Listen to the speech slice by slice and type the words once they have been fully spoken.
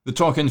The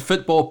Talking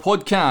Football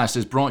podcast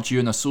is brought to you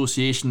in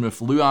association with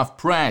Luaf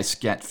Press.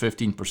 Get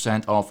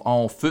 15% off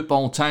all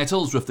football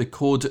titles with the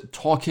code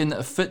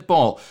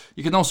TalkingFootball.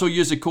 You can also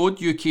use the code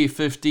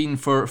UK15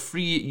 for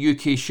free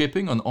UK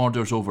shipping on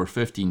orders over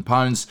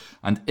 £15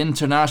 and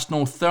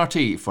international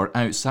 30 for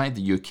outside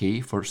the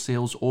UK for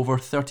sales over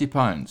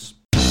 £30.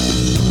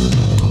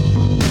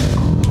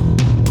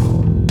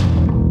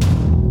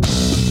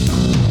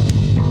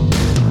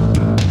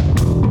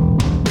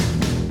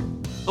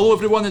 Hello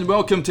everyone and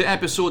welcome to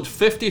episode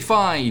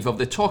 55 of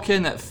the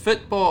Talking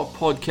Football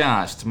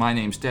podcast. My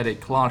name's Derek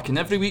Clark and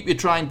every week we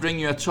try and bring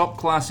you a top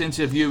class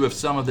interview with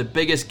some of the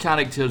biggest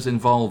characters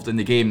involved in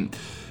the game.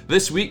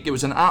 This week it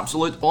was an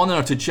absolute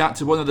honour to chat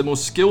to one of the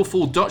most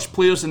skillful Dutch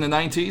players in the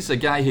 90s, a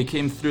guy who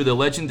came through the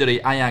legendary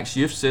Ajax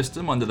youth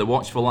system under the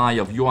watchful eye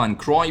of Johan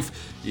Cruyff.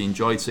 He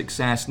enjoyed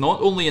success not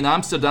only in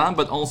Amsterdam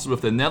but also with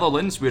the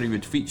Netherlands, where he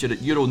would feature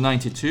at Euro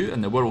 92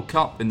 and the World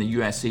Cup in the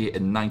USA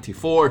in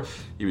 94.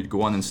 He would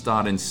go on and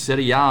star in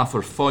Serie A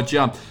for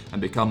Foggia and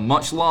become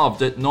much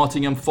loved at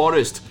Nottingham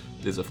Forest.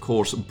 Is of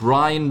course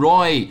Brian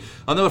Roy.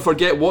 I'll never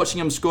forget watching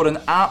him score an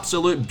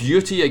absolute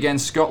beauty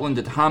against Scotland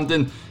at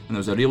Hampden, and it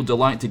was a real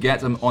delight to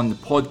get him on the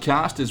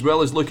podcast. As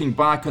well as looking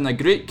back on a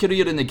great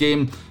career in the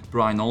game,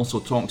 Brian also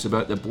talks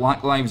about the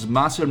Black Lives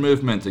Matter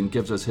movement and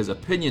gives us his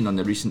opinion on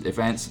the recent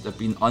events that have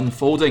been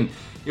unfolding.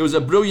 He was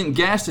a brilliant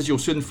guest, as you'll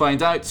soon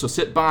find out, so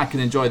sit back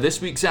and enjoy this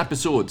week's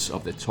episodes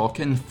of the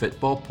Talking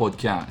Football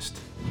podcast.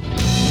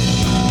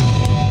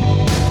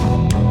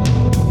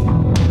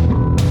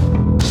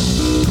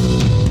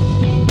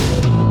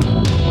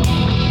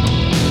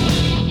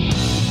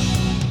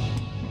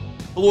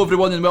 Hello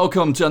everyone and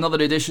welcome to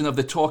another edition of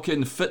the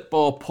Talking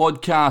Football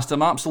podcast.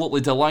 I'm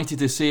absolutely delighted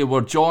to say we're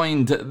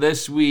joined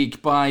this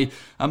week by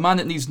a man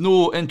that needs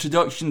no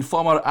introduction,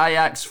 former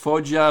Ajax,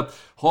 Foggia,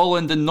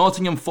 Holland and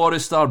Nottingham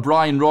Forest star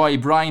Brian Roy.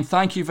 Brian,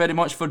 thank you very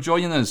much for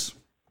joining us.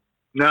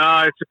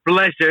 No, it's a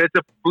pleasure. It's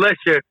a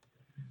pleasure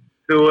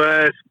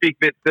to speak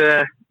with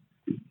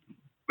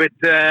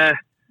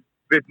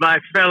my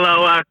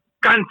fellow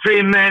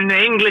countrymen,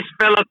 English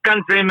fellow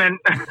countrymen.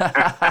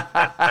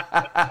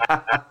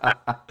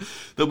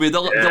 They'll be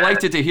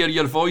delighted to hear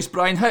your voice,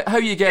 Brian. How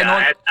are you getting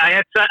on? I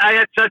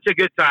had such a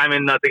good time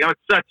in Nottingham. It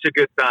was such a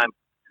good time.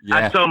 Yeah.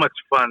 I had so much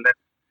fun.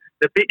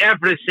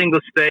 Every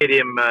single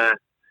stadium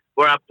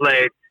where I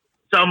played,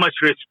 so much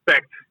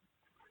respect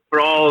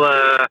for all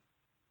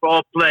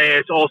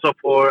players, also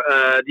for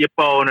the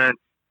opponent.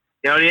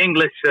 You know, the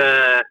English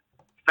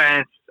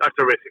fans are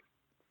terrific.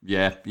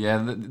 Yeah,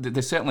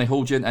 they certainly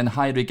hold you in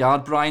high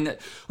regard, Brian.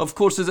 Of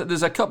course,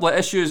 there's a couple of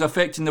issues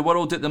affecting the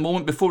world at the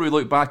moment. Before we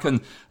look back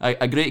on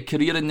a great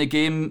career in the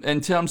game,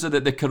 in terms of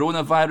the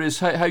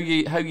coronavirus, how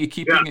are you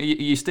keeping? Yeah. Are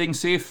you staying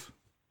safe?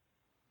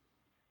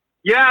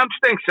 Yeah, I'm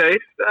staying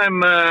safe.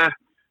 My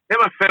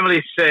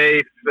family's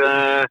safe.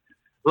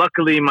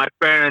 Luckily, my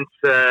parents,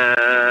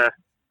 they're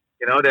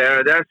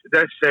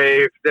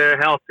safe. They're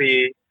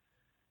healthy,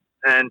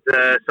 and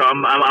so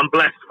I'm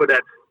blessed for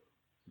that.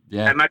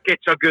 Yeah, and my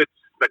kids are good.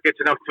 My kids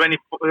are now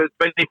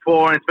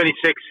 24 and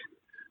 26.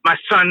 My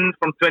son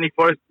from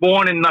 24 is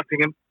born in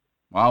Nottingham.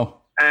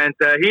 Wow. And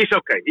he's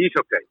okay.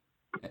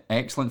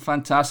 Excellent,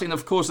 fantastic. And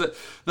of course, the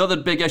other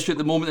big issue at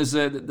the moment is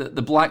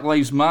the Black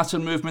Lives Matter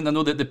movement. I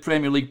know that the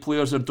Premier League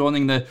players are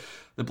donning the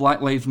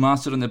Black Lives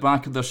Matter on the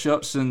back of their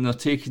shirts and they're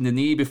taking the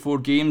knee before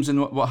games and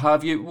what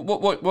have you.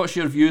 What's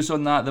your views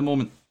on that at the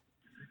moment?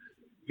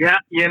 Yeah,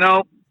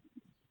 I'm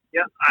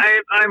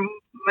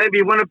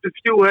maybe one of the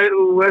few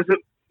who has a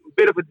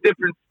bit of a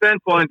different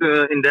standpoint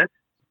in that,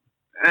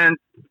 and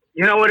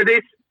you know what it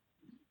is.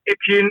 If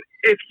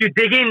you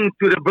dig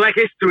into the Black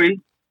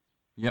history,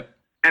 yep,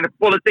 and the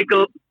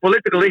political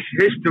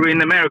history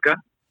in America,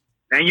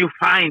 then you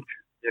find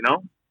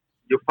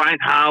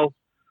how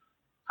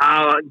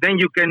then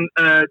you can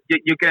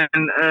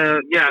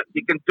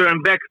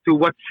turn back to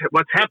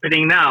what's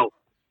happening now,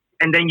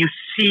 and then you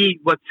see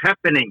what's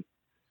happening.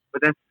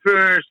 But then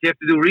first you have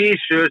to do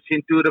research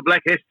into the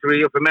Black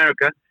history of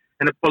America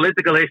and the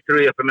political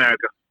history of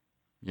America.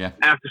 Yeah.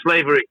 After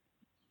slavery,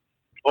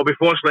 or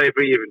before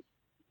slavery even.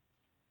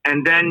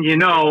 And then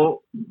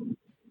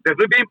that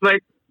will be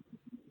played.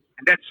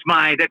 And that's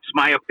my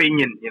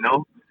opinion,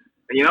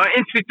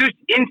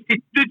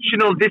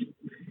 institutional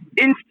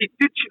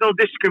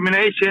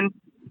discrimination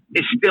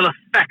is still a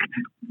fact.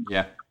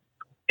 Yeah.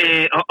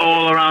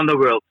 All around the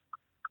world.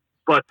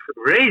 But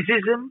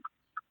racism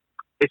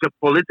is a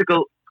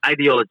political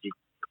ideology.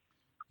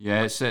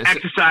 Yeah, it's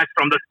exercised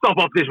from the top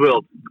of this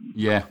world.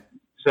 Yeah.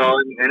 So,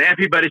 and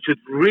everybody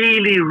should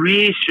really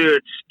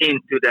research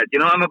into that.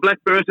 I'm a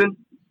black person,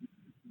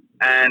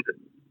 and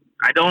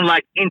I don't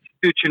like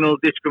institutional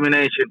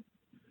discrimination.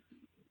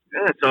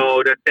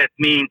 So that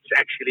means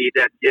actually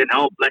that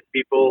black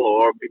people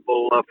or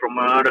people from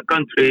another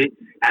country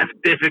have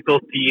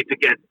difficulty to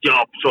get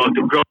jobs or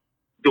to grow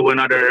to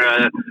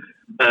another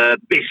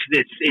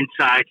business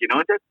inside.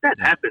 That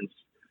happens.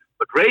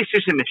 But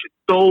racism is a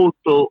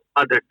total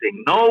other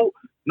thing. No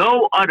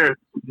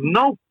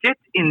kid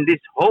in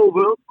this whole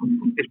world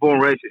is born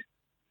racist.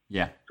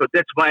 Yeah. So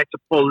that's why it's a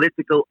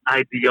political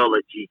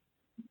ideology.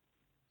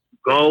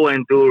 Go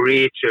and do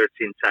research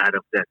inside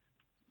of that.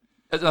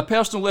 At a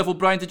personal level,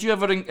 Brian, did you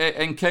ever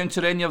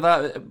encounter any of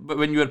that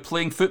when you were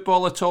playing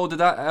football at all? Did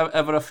that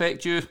ever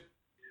affect you?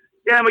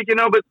 Yeah,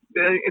 but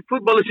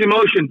football is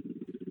emotion.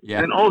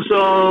 Yeah. And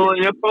also,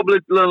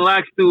 public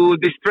likes to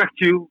distract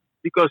you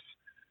because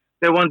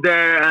they want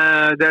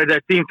their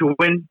team to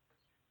win.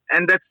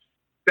 And that's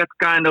that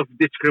kind of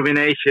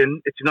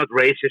discrimination. It's not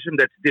racism,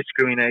 that's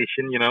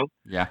discrimination,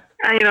 Yeah.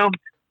 And,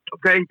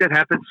 okay, that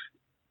happens.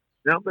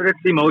 But it's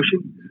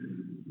emotion.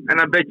 And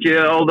I bet you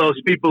all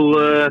those people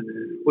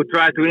who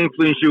try to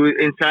influence you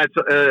inside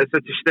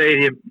such a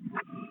stadium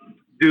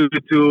due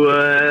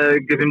to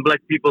giving black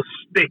people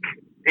stick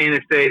in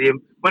a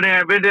stadium, when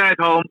they're at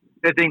home,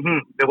 they think,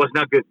 that was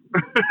not good.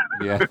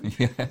 Yeah.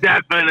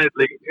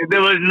 Definitely.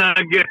 That was not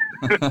good.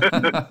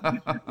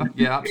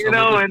 Yeah,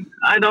 absolutely. And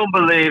I don't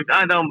believe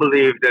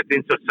that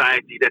in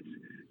society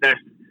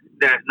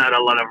there's not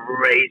a lot of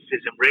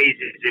racism.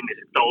 Racism is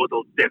a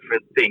total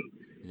different thing.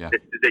 Yeah.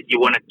 That you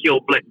want to kill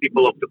black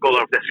people of the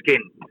color of their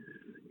skin.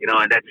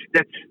 And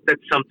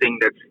that's something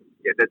that's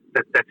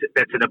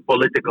in a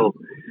political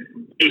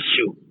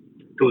issue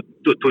to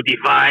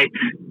divide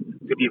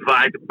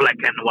black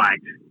and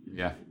white.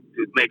 Yeah.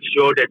 To make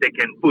sure that they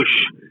can push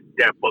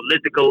their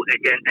political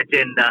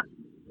agenda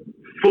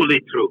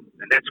fully through.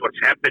 And that's what's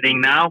happening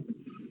now.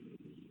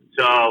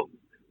 So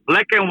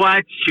black and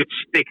white should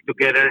stick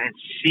together and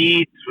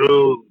see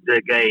through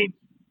the game.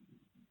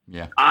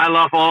 Yeah. I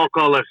love all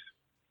colors.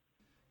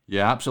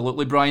 Yeah,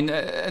 absolutely, Brian.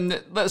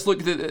 And let's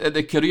look at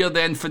the career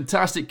then.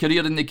 Fantastic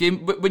career in the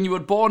game. When you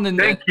were born in...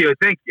 Thank you.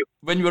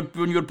 When you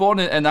were born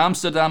in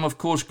Amsterdam, of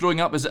course,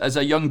 growing up as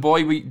a young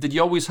boy, did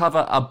you always have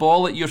a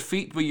ball at your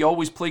feet? Were you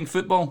always playing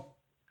football?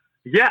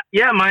 Yeah.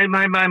 My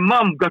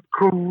mom got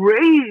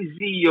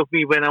crazy of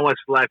me when I was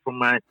like from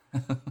my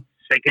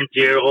 2nd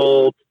year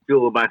old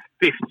till my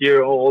 5th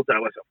year old. I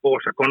was, of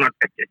course, I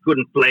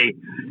couldn't play.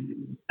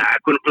 I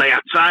couldn't play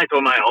outside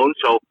on my own.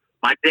 So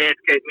my dad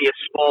gave me a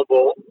small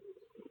ball.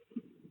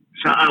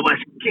 So I was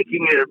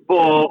kicking a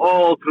ball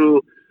all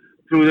through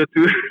the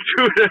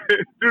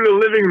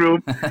living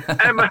room,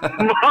 and my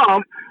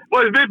mom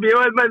was with me.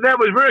 My dad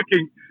was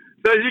working,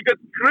 so she got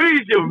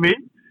crazy of me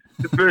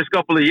the first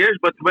couple of years.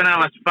 But when I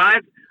was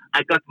 5,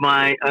 I got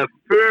my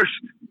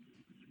first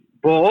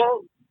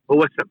ball. It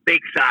was a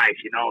big size,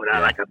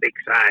 like a big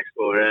size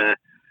and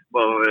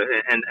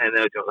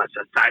it was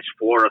a size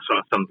 4 or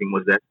something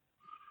was that.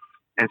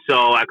 And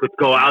so I could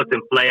go out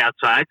and play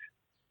outside.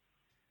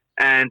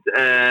 And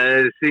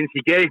since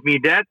he gave me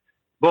that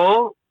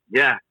ball,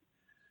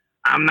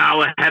 I'm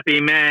now a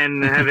happy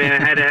man,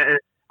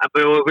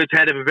 who was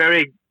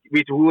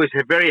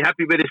very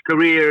happy with his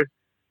career,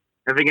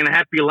 having a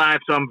happy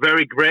life. So I'm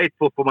very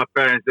grateful for my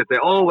parents that they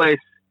always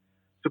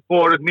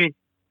supported me.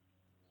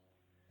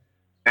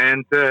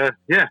 And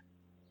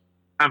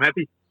I'm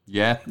happy.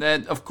 Yeah,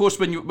 and of course,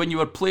 when you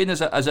were playing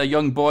as a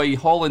young boy,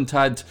 Holland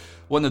had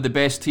one of the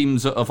best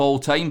teams of all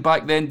time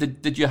back then.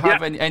 Did you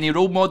have any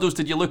role models?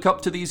 Did you look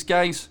up to these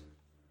guys?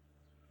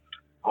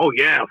 Oh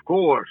yeah, of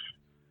course.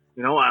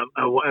 I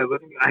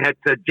had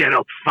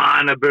Gerald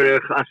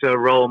Vaneburg as a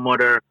role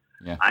model.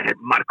 Yeah. I had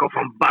Marco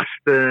van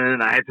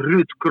Basten. I had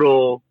Ruud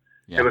Krol.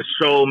 Yeah. There were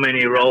so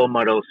many role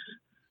models.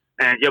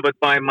 And but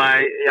by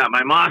my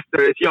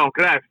master is Johan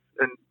Cruyff.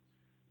 And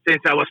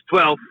since I was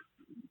 12.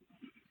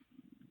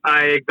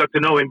 I got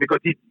to know him because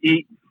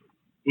he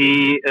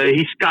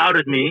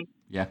scouted me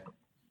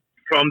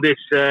from this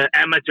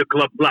amateur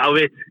club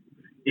Blauw-Wit.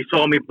 He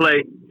saw me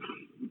play,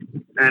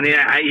 and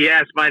he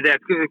asked my dad,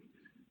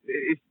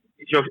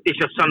 "Is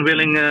your son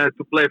willing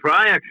to play for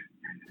Ajax?"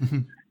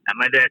 And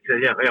my dad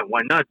said, "Yeah,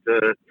 why not?"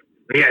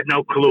 He had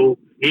no clue.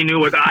 He knew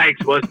what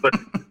Ajax was, but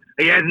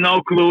he had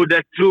no clue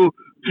that through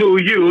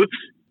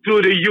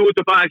the youth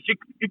of Ajax,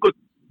 you could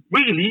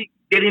really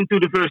get into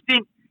the first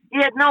team. He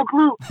had no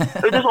clue.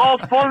 It was all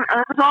fun.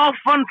 It was all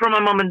fun for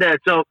my mom and dad.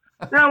 So,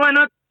 why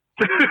not?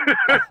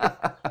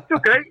 It's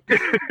okay.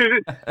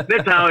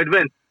 That's how it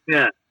went.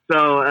 Yeah.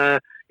 So,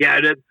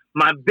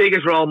 my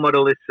biggest role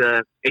model is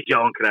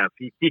Johan Cruyff.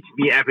 He teaches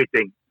me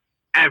everything,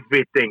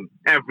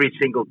 every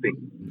single thing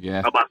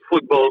about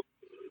football,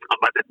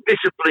 about the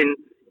discipline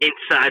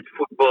inside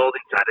football,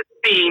 inside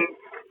a team,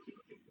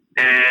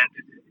 and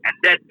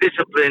that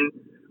discipline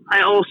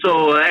I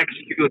also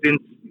execute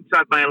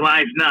inside my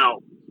life now.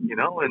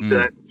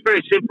 It's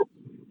very simple.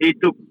 He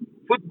took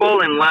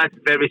football and life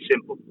very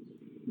simple.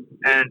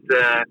 And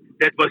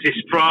that was his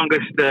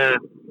strongest,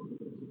 attitude.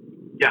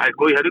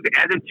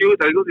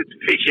 It's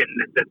vision.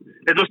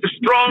 That was the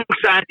strong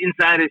side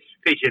inside his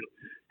vision.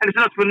 And it's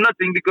not for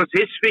nothing because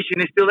his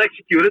vision is still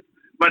executed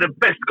by the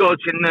best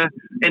coach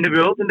in the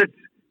world, and that's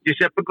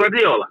Giuseppe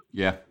Guardiola.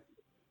 Yeah.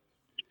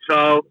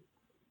 So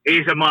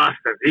he's a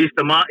master. He is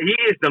the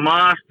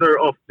master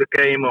of the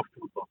game of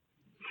football.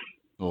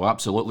 Oh,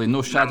 absolutely,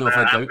 no shadow of a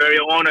doubt. I'm very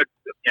honored.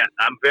 Yeah,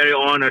 I'm very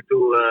honored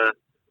to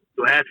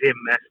have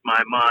him as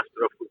my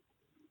master of football.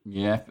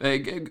 Yeah.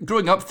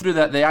 Growing up through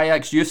the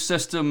Ajax youth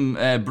system,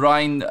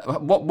 Brian,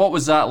 what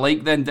was that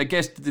like then? I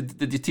guess did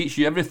they teach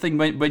you everything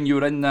when you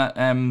were in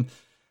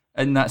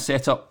that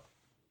setup?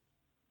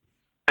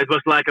 It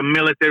was like a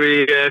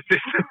military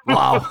system.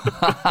 Wow.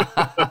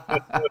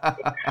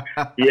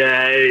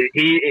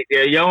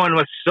 Johan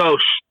was so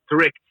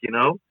strict, you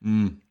know.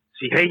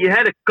 See, hey, you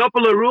had a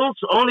couple of rules,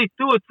 only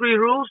 2 or 3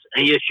 rules,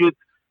 and you should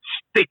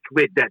stick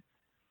with that.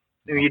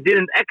 If you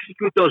didn't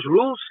execute those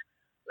rules,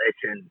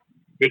 listen,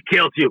 he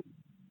killed you.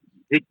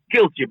 He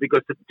killed you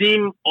because the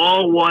team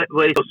always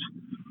was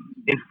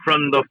in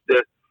front of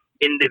the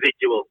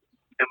individual.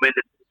 And when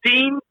the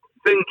team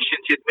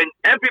functions, when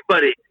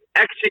everybody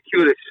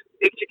executes,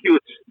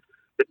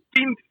 the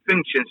team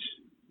functions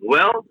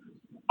well,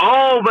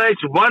 always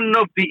one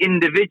of the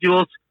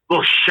individuals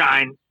will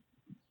shine.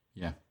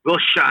 Yeah. Will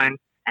shine.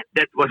 And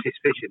that was his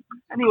vision.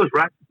 And he was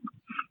right.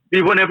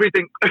 He won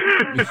everything.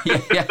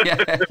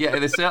 yeah,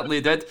 they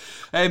certainly did.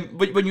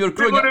 When you were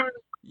growing up,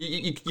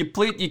 you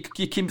played.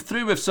 You came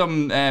through with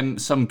some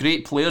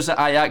great players at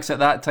Ajax at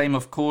that time,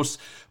 of course.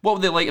 What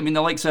were they like? I mean,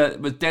 the likes of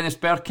with Dennis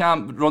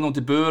Bergkamp, Ronald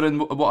de Boer, and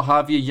what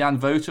have you. Jan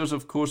Wouters,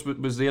 of course,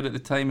 was there at the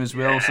time as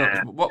well.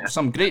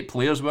 Some great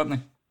players, weren't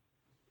they?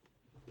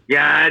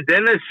 Yeah,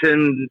 Dennis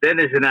and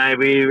I,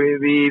 we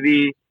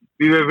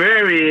were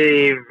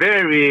very,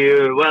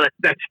 very well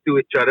attached to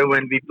each other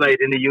when we played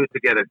in the youth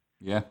together.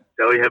 Yeah.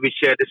 So we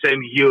shared the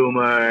same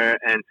humor,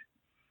 and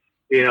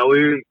you know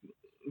we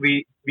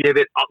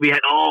had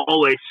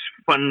always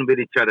fun with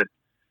each other.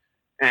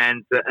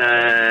 And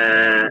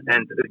later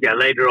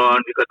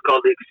on we got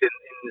colleagues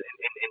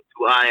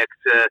into Ajax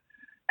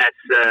as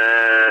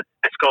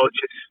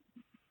coaches,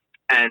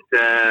 and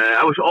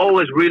I was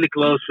always really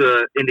close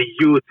in the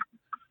youth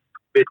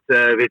with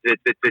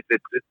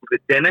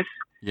Dennis.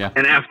 Yeah.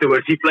 And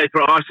afterwards, he played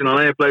for Arsenal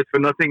and I played for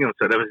Nottingham,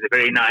 so that was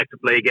very nice to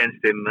play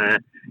against him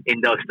in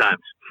those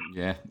times.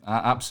 Yeah,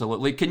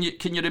 absolutely. Can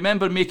you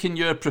remember making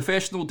your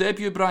professional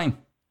debut, Brian?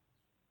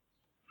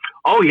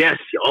 Oh yes.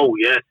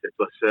 It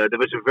was there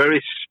was a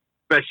very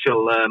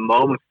special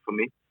moment for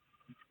me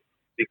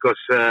because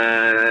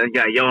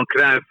Johan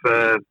Cruyff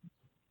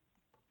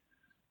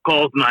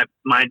called my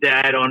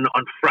dad on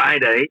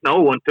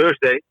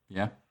Thursday.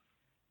 Yeah.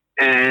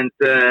 And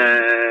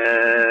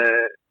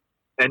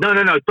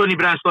no, Tony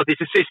Bruinslot, his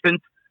assistant,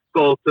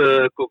 called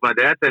my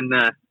dad, and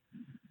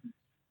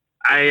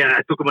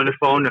I took him on the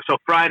phone. So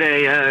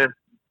Friday,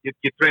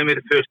 you train with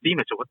the first team.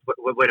 I said,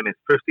 wait a minute,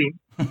 first team?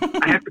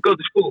 I have to go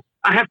to school.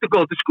 Gaffer. I have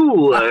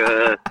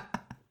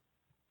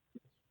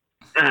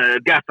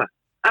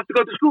to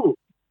go to school.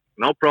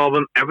 No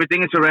problem.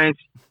 Everything is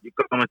arranged. You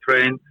come and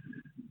train.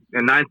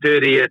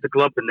 9:30 at the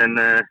club, and then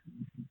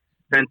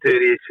 10:30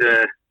 is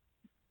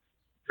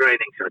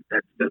training. So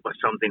that was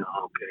something.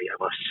 Okay,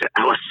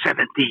 I was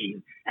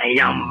 17, and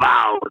Jan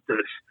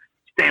Wouters,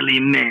 Stanley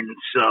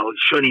Menzo,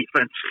 Johnny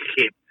van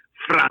Schip,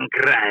 Frank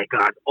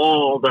Rijkaard,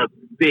 all the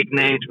big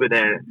names were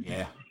there.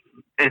 Yeah.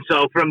 And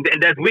so from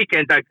that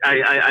weekend,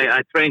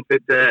 I trained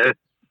with that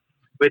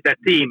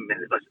team.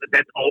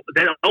 That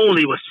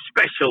only was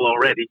special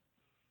already.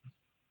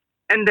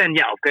 And then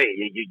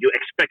you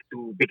expect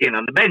to begin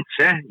on the bench,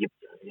 eh? You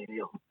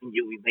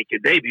make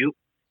your debut,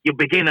 you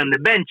begin on the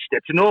bench.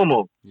 That's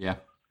normal. Yeah.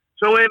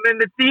 So when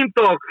the team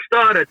talk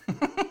started,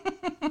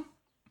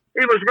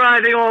 he was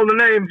writing all the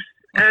names,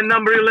 and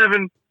number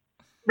 11,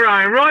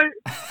 Brian Roy.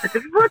 I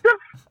said, what the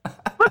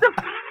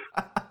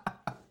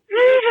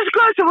Jesus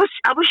Christ!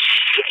 I was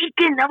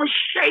shaking. And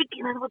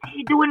what are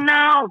you doing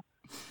now?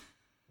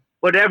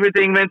 But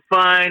everything went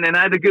fine, and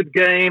I had a good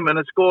game, and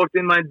I scored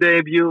in my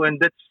debut, and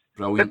that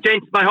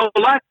changed my whole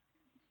life.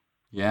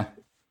 Yeah.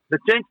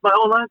 That changed my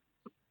whole life.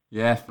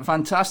 Yeah,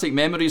 fantastic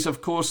memories,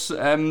 of course.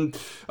 I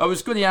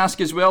was going to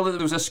ask as well that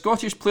there was a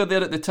Scottish player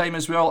there at the time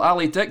as well,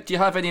 Ali Dick. Do you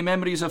have any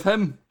memories of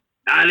him?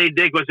 Ali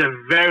Dick was a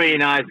very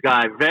nice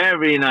guy.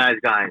 Very nice.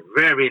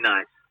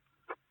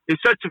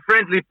 He's such a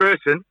friendly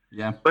person.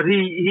 Yeah. But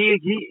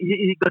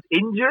he got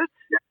injured.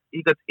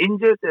 He got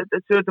injured at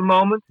a certain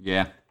moment.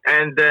 Yeah.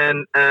 And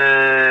then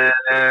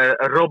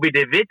Robbie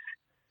de Wit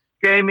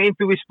came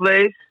into his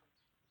place.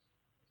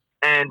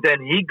 And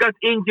then he got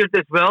injured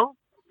as well.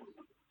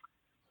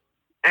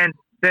 And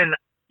then,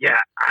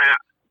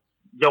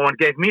 Johan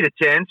gave me the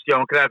chance.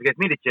 Johan Cruyff gave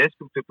me the chance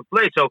to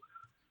play. So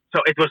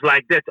it was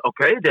like that.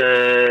 Okay,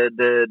 the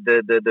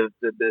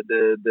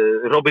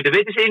Robbie de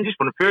Wit is injured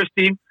for the first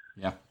team.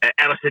 Yeah.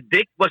 Alistair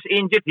Dick was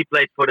injured. He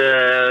played for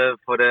the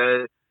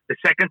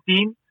second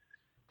team.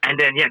 And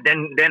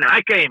then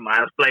I came.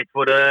 I played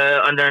for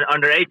the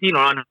under 18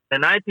 or under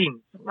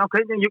 19.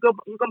 Okay, then you can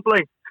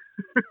play.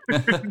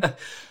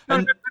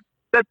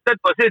 That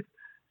was it.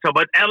 So,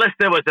 but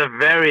Alistair was a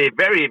very,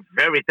 very,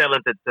 very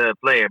talented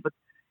player. But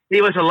he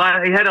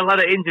had a lot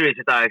of injuries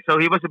at Ajax, so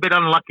he was a bit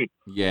unlucky.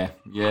 Yeah,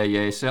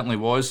 he certainly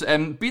was.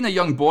 Being a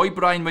young boy,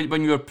 Brian,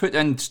 when you were put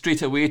in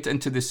straight away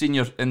into the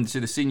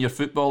senior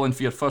football and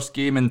for your first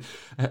game, and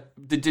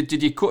did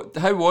you?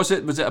 How was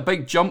it? Was it a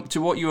big jump to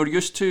what you were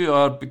used to,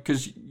 or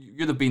because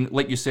you'd have been,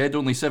 like you said,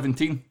 only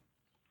 17?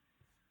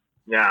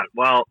 Yeah,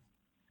 well,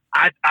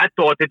 I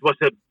thought it was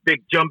a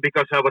big jump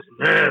because I was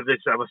nervous.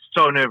 I was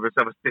so nervous.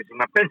 I was pissing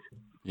my pants.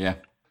 Yeah.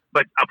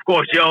 But of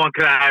course, Johan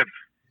Cruyff,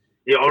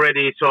 he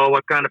already saw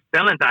what kind of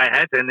talent I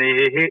had, and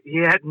he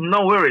had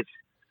no worries.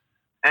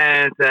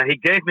 And he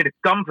gave me the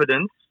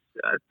confidence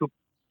to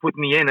put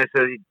me in as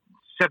a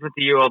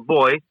 70-year-old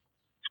boy,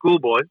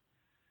 schoolboy.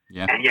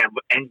 Yeah.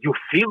 And you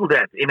feel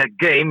that in a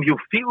game. You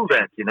feel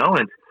that,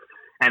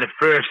 And the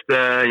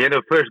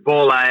first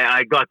ball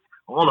I got,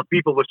 all the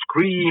people were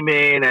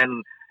screaming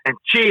and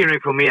cheering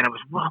for me, and I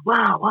was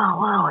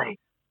wow, hey,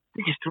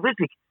 this is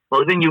terrific.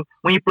 Well, when you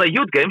play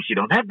youth games, you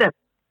don't have that.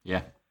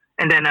 Yeah.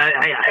 And then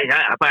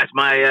I passed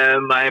my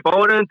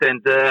opponent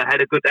and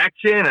had a good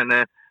action, and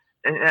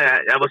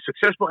I was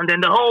successful. And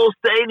then the whole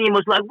stadium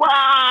was like,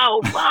 wow,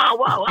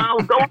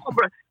 go on,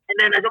 bro. And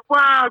then I said,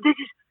 wow,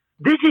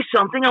 this is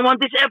something. I want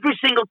this every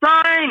single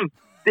time.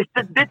 This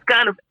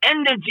kind of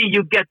energy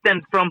you get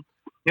then from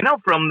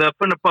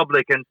the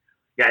public. And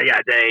they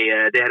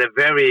had a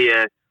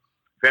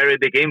very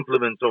big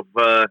influence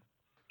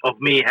of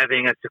me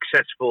having a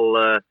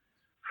successful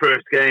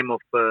first game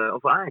of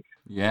Ajax.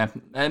 Yeah,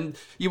 and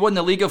you won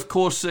the league, of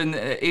course, in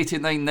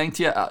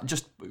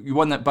 89-90. You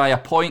won it by a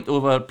point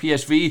over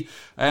PSV.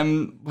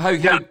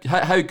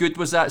 How good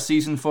was that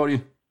season for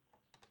you?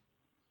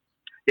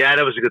 Yeah,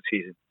 that was a good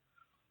season.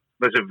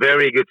 It was a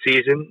very good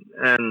season,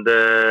 and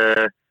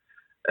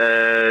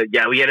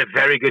we had a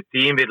very good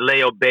team with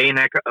Leo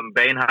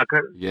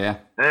Beenhakker. Yeah,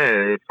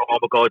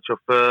 former coach of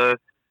the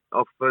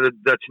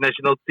Dutch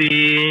national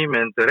team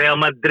and Real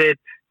Madrid.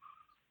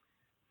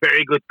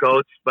 Very good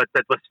coach, but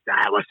that was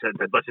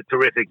a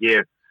terrific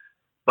year.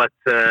 But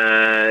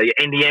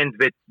in the end,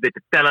 with the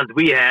talent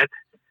we had,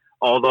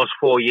 all those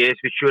 4 years,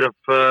 we should have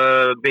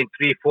been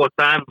 3-4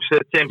 times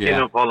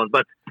champion of Holland.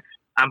 But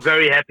I'm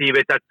very happy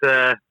with that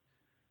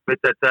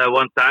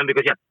one time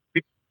because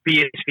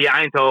PSV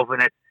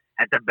Eindhoven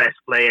had the best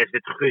players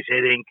with Guus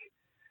Hiddink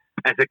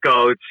as a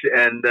coach,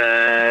 and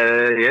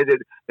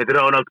with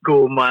Ronald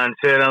Koeman,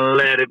 Søren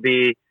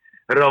Lerby.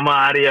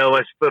 Romario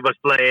was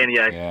playing,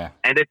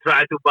 and they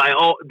tried to buy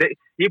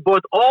he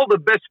bought all the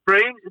best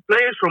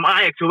players from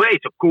Ajax away.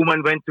 So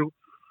Koeman went to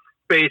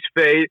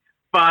PSV,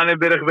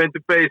 Vanenburg went to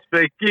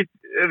PSV, Kief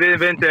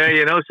went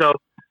there, So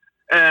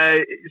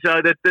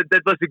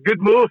that was a good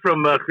move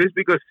from Guus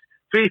because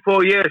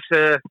 3-4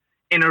 years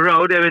in a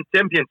row they went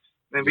champions,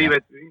 and we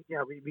got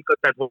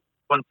that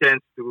one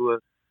chance to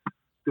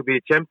be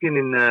a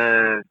champion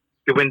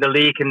to win the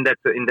league in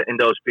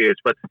those periods.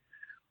 But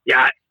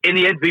in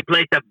the end we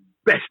played the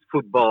best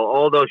football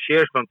all those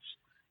years from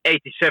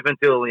 87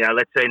 till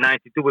let's say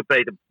 92. We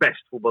played the best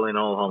football in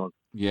all Holland.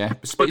 Yeah,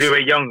 but we were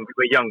young.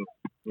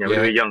 We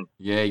were young.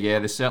 Yeah,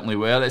 they certainly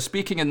were.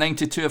 Speaking of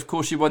 92, of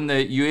course, you won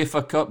the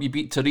UEFA Cup. You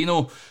beat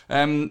Torino.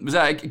 Was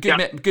that a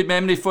good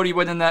memory for you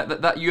winning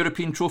that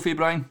European trophy,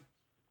 Brian?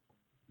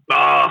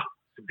 Oh,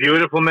 it's a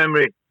beautiful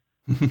memory.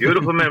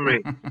 Beautiful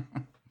memory.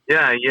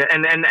 Yeah,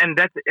 and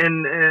that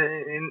in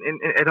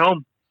at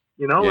home.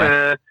 In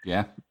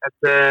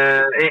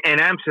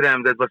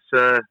Amsterdam, that was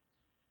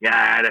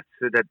that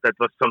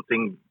was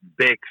something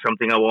big,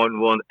 something I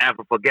won't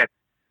ever forget.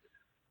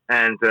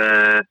 And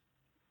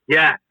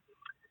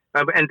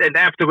and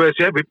afterwards,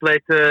 we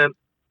played the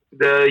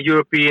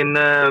European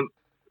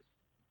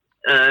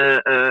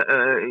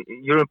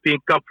European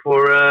Cup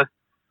for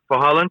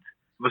Holland.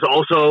 It was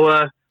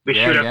also we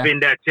should have been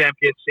their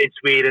champions in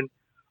Sweden,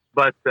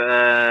 but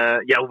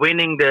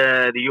winning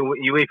the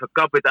UEFA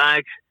Cup with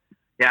Ajax.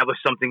 Yeah, it was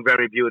something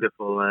very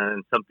beautiful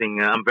and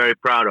something I'm very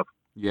proud of.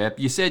 Yeah,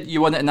 you said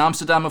you won it in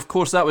Amsterdam. Of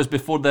course, that was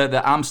before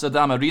the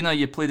Amsterdam Arena.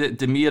 You played at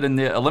De Meer in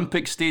the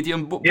Olympic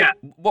Stadium.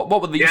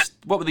 What were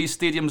these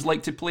stadiums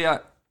like to play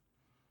at?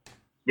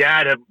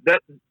 Yeah,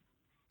 that's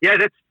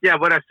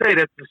what I say.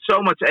 That's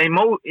so much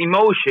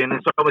emotion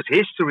and so much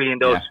history in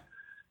those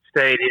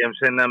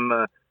stadiums. And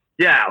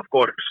of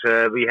course,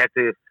 we had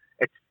to.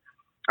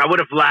 I would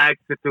have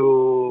liked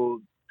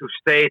to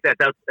stay at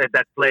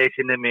that place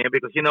in the Meer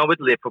because with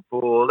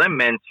Liverpool and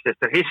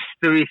Manchester,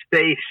 history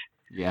stays.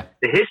 Yeah.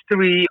 The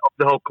history of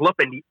the whole club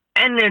and the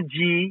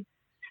energy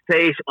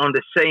stays on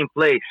the same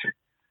place,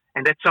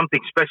 and that's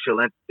something special.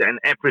 And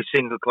every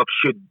single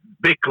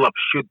big club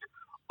should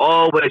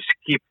always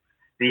keep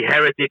the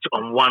heritage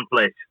on one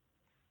place.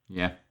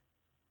 Yeah.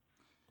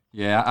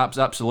 Yeah,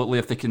 absolutely.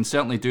 If they can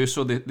certainly do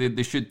so,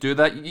 they should do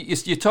that.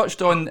 You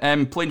touched on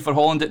playing for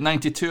Holland at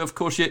 92. Of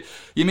course,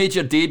 you made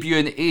your debut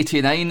in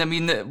 89. I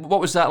mean,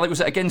 what was that like? Was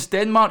it against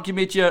Denmark? You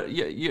made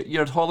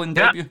your Holland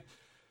debut.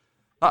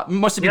 That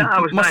must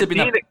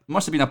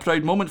have been a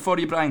proud moment for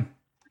you, Brian.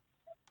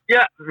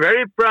 Yeah,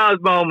 very proud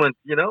moment.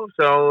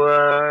 So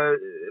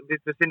this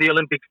was in the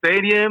Olympic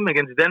Stadium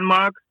against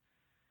Denmark.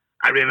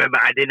 I remember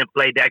I didn't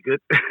play that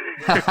good.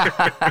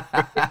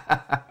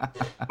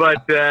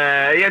 But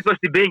it was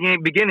the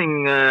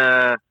beginning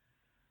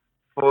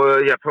for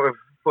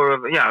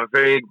a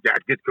very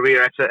good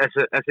career as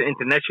an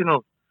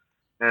international,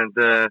 and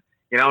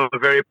I'm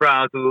very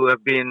proud to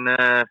have been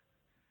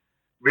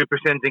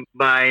representing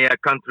my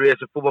country as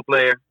a football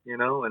player.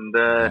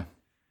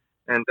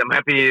 and I'm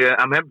happy.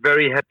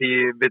 Very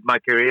happy with my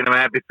career, and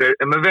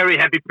I'm a very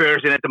happy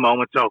person at the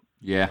moment. So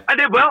yeah, I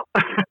did well.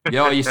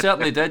 yeah, you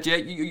certainly did. Yeah,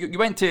 you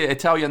went to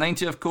Italia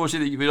 '90, of course.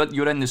 You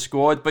were in the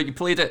squad, but you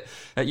played it.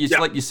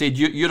 Like you said,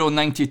 Euro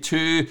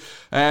 '92.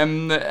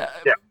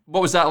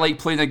 What was that like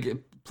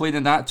playing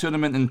in that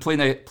tournament and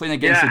playing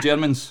against the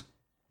Germans?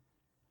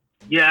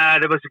 Yeah,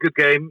 that was a good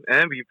game.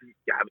 I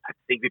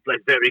think we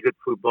played very good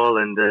football,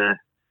 and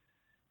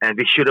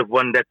we should have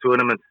won that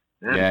tournament.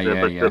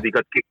 But we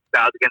got kicked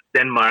out against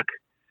Denmark,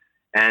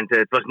 and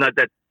it was not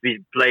that we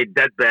played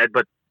that bad,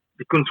 but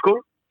we couldn't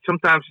score.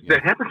 Sometimes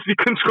that happens. We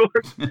couldn't score.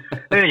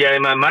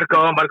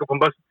 Marco van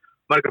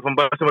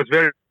Basten was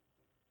very,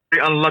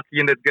 very unlucky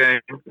in that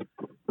game,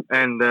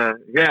 and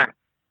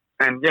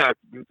due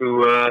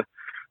to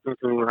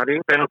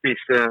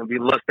penalties, we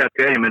lost that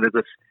game, and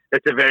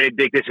that's a very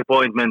big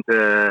disappointment.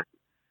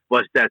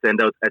 Was that at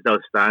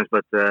those times,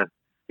 but that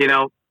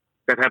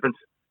happens.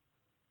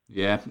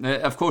 Yeah,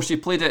 of course you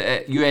played it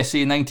at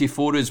USA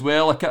 '94 as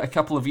well, a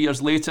couple of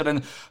years later,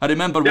 and I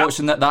remember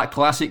watching that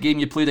classic game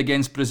you played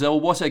against Brazil.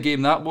 What a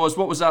game that was!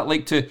 What was that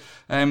like to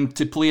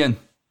play in?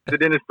 I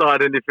didn't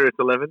start in the first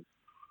 11,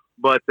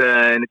 but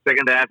in the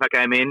second half I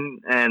came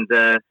in, and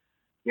I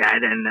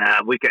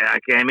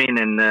came in,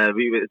 and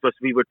we were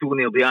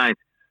 2-0 behind,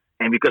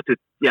 and we got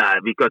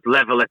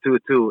level at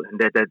 2-2, and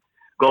that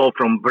goal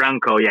from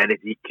Branco,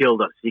 he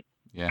killed us. He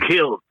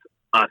killed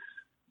us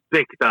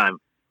big time.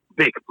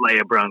 Big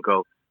player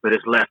Branco with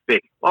his left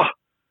pick. Oh,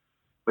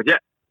 but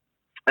it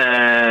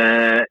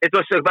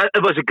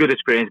was a good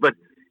experience. But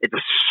it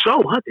was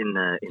so hot in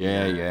the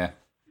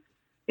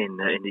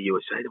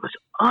USA. It was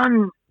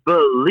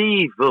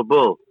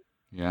unbelievable.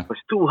 Yeah, it was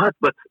too hot.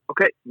 But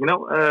okay,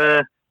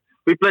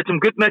 we played some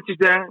good matches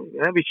there.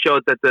 Yeah, we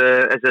showed that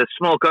as a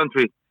small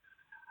country,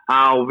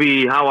 how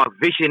our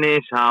vision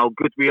is, how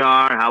good we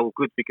are, how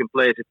good we can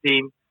play as a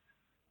team.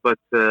 But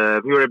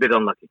we were a bit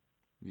unlucky.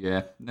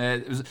 Yeah,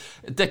 it was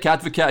Dick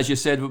Advocaat, as you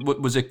said,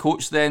 was a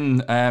coach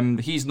then.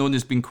 He's known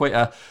as being quite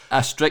a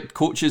strict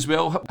coach as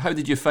well. How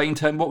did you find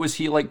him? What was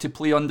he like to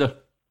play under?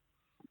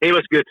 He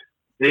was good.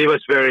 He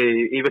was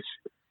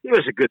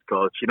a good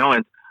coach,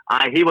 and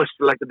he was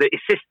like the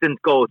assistant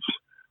coach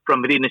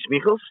from Rinus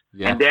Michels,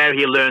 and there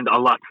he learned a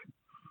lot.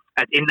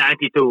 In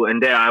 '92,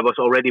 and there I was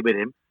already with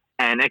him,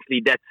 and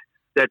actually that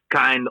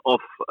kind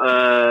of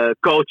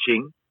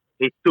coaching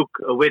he took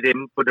with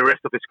him for the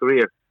rest of his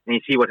career, and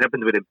you see what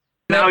happened with him.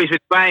 Now he's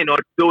with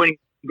Feyenoord doing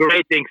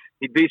great things.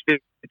 He's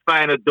with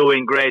Feyenoord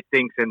doing great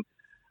things, and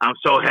I'm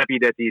so happy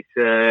that he's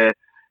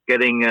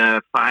getting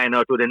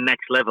Feyenoord to the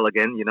next level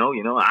again.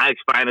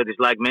 Ajax Feyenoord is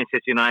like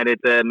Manchester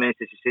United,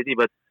 Manchester City,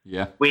 but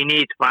we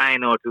need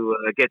Feyenoord to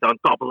get on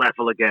top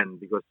level again,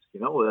 because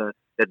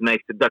that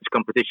makes the Dutch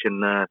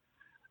competition a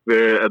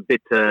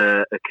bit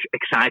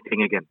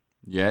exciting again.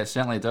 Yeah, it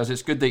certainly does.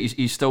 It's good that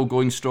he's still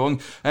going strong.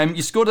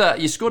 You scored a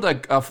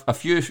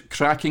few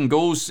cracking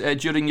goals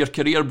during your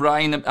career,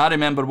 Brian. I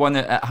remember one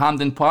at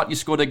Hampden Park you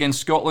scored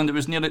against Scotland. It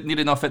was near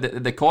enough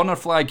at the corner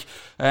flag.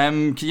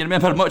 Can you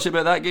remember much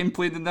about that game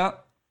played in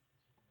that?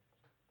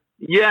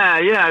 Yeah.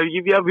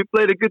 We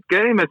played a good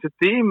game as a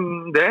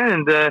team there,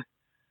 and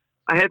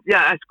I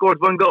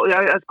scored one goal.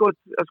 Yeah, I scored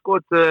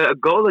a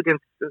goal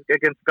against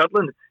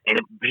Scotland in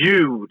a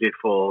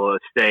beautiful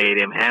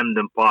stadium,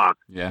 Hampden Park.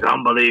 Yeah, it's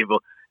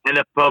unbelievable. And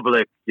the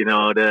public,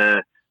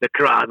 the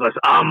crowd was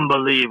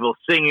unbelievable,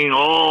 singing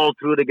all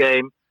through the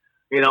game.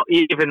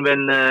 Even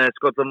when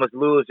Scotland was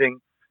losing,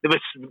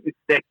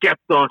 they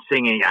kept on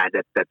singing. Yeah,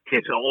 that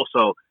gives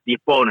also the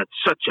opponent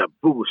such a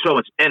boost, so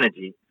much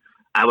energy.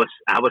 I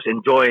was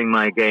enjoying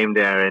my game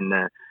there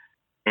in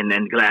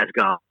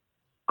Glasgow.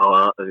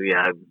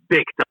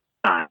 Big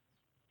time.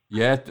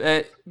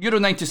 Yeah, Euro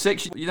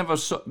 '96. You never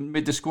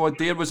made the squad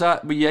there.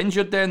 Were you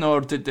injured then,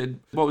 or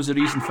what was the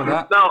reason for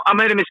that? No, I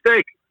made a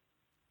mistake.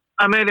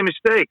 I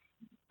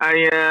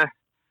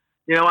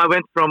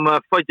went from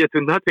Foggia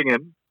to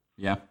Nottingham.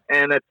 Yeah.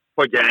 And at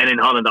Foggia and in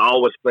Holland, I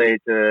always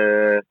played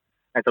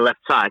at the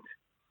left side.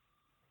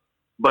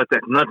 But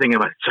at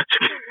Nottingham, was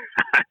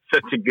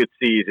such a good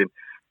season.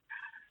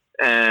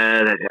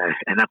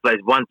 And I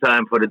played one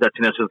time for the Dutch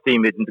national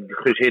team with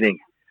Guus Hiddink,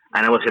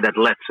 and I was at that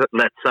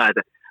left side,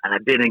 and I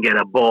didn't get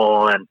a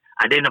ball, and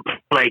I didn't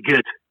play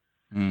good.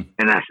 And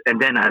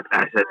then I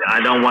said, I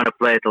don't want to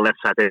play at the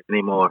left side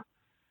anymore.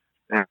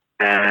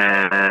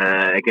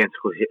 Against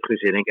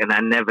Guus Hiddink, and I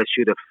never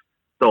should have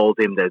told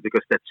him that,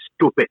 because that's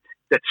stupid.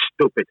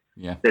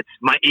 Yeah.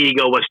 My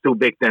ego was too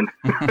big then.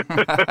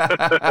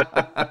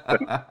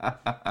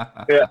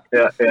 Yeah.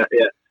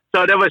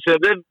 So that was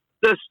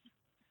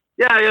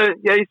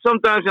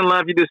sometimes in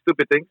life you do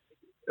stupid things,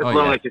 as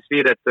long as you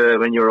see that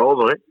when you're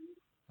over it.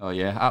 Oh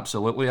yeah,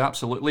 absolutely. Back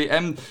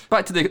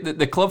to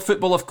the club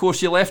football. Of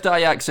course, you left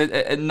Ajax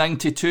in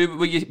 '92.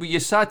 Were you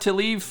sad to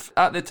leave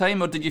at the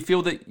time, or did you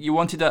feel that you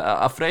wanted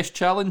a fresh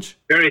challenge?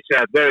 Very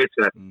sad.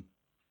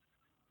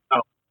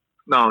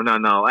 No.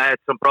 I had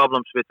some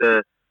problems with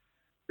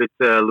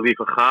Louis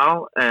van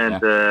Gaal,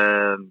 and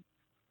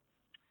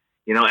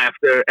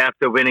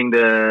after winning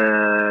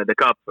the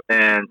cup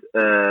and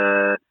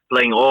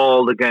playing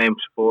all the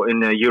games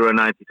in Euro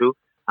 '92.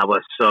 I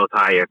was so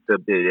tired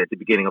at the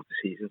beginning of the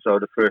season. So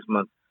the first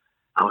month,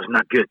 I was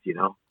not good,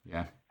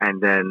 Yeah.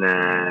 And then,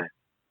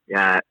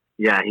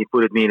 he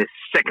put me in his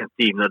second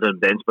team, not on the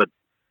bench, but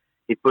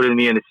he put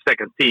me in his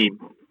second team.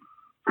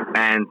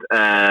 And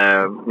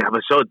I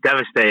was so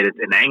devastated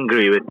and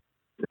angry with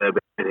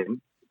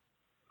him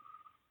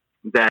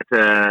that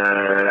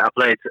I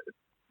played.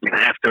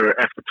 After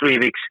 3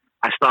 weeks,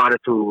 I started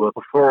to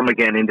perform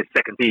again in the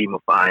second team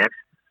of Ajax.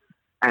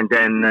 And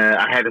then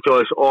I had a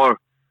choice or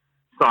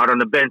start on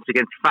the bench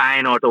against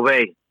Feyenoord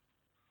away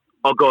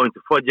or going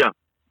to Foggia.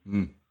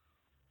 Mm.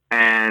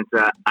 And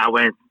I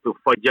went to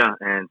Foggia,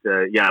 and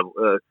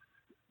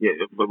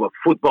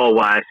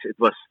football-wise, it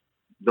was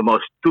the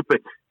most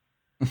stupid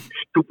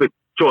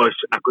choice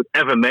I could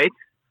ever make.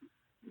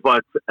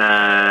 But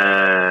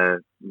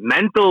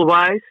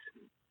mental-wise,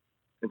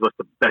 it was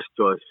the best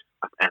choice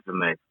I've ever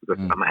made because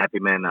I'm a happy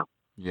man now.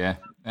 Yeah.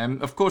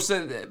 Of course,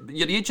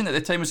 your agent at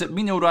the time, was it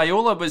Mino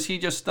Raiola? Was he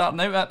just starting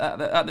out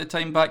at the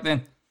time back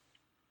then?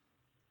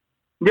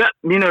 Yeah,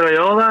 Mino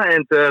Raiola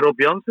and Rob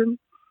Jansen.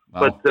 Wow.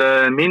 But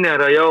Mino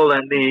Raiola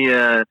and me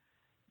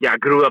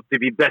grew up to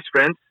be best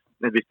friends,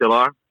 and we still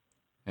are.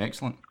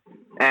 Excellent.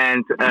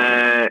 And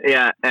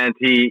and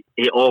he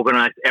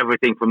organized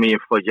everything for me in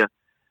Foggia.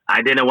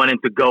 I didn't want him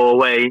to go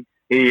away.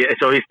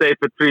 So he stayed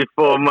for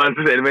 3-4 months,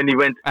 and when he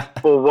went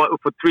for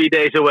 3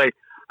 days away,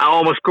 I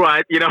almost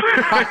cried.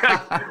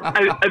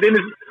 I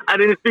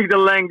didn't speak the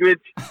language.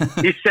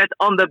 He sat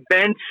on the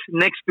bench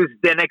next to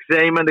Zdenek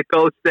Zeman, the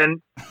coach,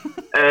 then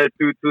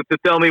to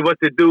tell me what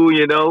to do.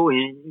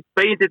 He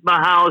painted my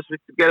house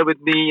together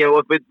with me,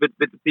 with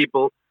the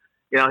people.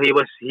 He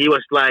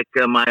was like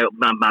my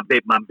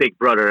big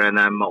brother, and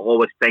I'm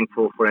always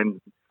thankful for him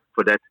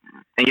for that.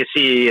 And you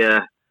see.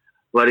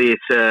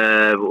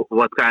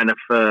 What kind of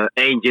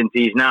agent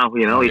he's now?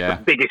 He's the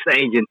biggest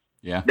agent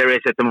there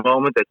is at the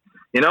moment.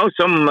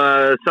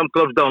 Some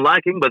clubs don't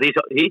like him, but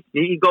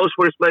he goes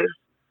for his players,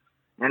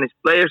 and his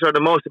players are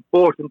the most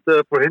important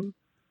for him.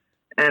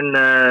 And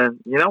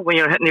when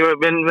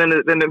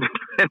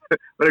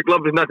the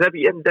club is not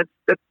happy,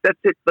 that's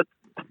it. But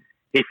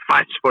he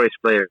fights for his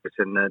players,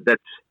 and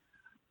that's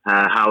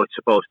how it's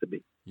supposed to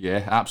be.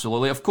 Yeah,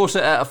 absolutely. Of course,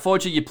 at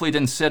Foggia you played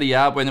in Serie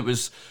A when it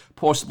was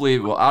possibly,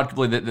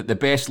 arguably the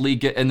best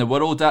league in the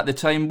world at the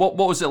time. What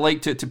was it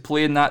like to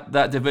play in that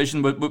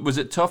division? Was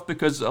it tough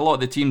because a lot of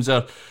the teams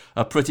are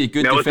pretty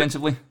good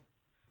defensively?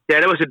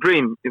 That was a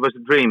dream. It was a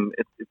dream.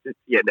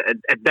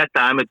 At that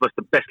time it was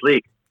the best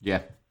league.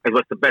 Yeah, it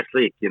was the best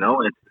league.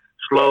 And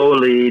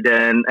slowly,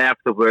 then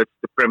afterwards,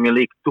 the Premier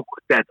League took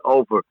that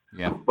over.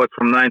 Yeah. But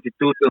from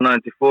 '92 till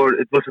 '94,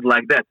 it wasn't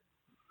like that.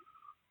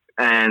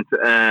 And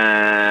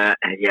that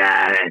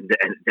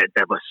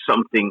was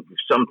something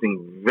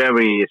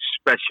very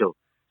special.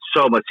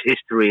 So much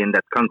history in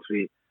that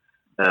country,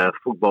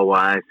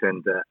 football-wise,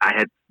 and I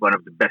had one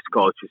of the best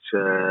coaches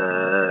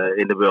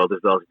in the world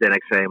as well,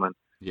 Zdenek Zeman.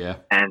 Yeah.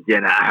 And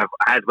I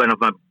had one of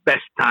my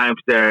best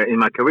times there in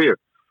my career,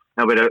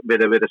 and with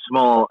a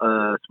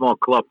small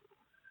club,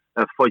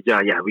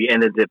 Foggia. Yeah, we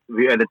ended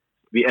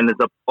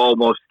up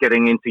almost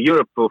getting into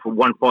Europe for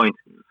 1 point.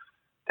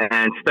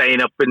 And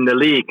staying up in the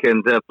league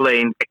and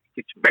playing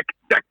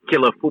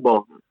spectacular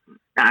football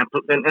and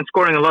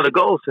scoring a lot of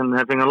goals and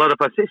having a lot of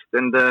assists.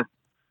 And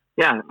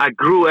I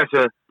grew as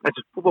a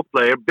football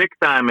player big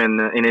time in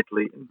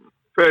Italy.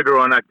 Further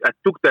on, I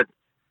took that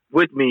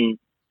with me,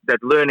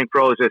 that learning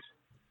process,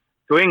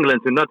 to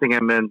England, to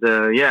Nottingham, and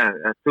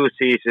 2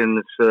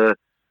 seasons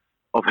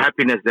of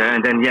happiness there.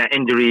 And then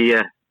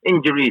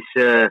injuries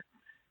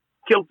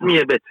killed me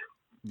a bit.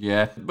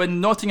 Yeah.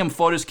 When Nottingham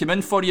Forest came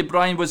in for you,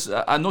 Brian,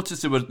 I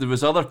noticed there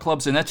was other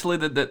clubs in Italy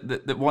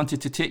that wanted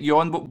to take you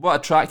on. What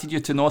attracted you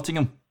to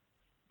Nottingham?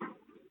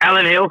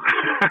 Alan Hill.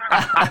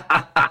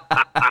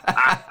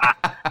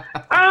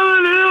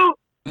 Alan Hill.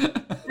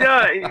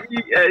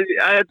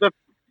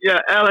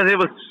 Alan Hill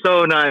was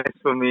so nice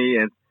for me,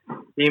 and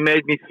he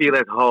made me feel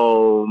at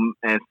home.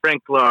 And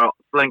Frank Clark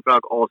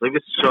also. He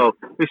was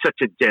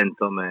such a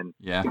gentleman.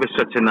 Yeah. He was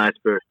such a nice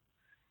person.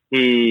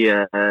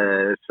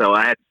 So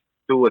I had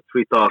 2 or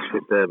 3 talks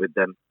with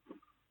them,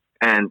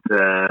 and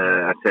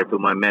I said to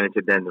my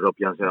manager then, Rob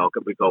Jansen,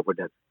 "Okay, we go for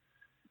that."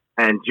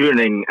 And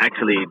during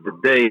actually the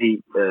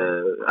day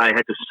I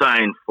had to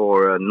sign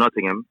for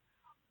Nottingham,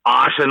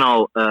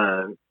 Arsenal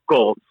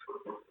called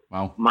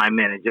my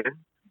manager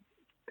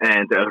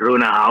and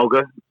Rune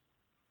Hauge.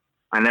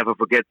 I never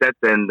forget that.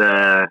 And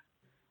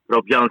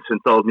Rob Jansen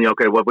told me,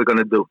 "Okay, what we're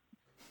gonna do?"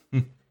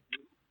 I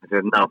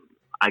said, "No,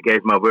 I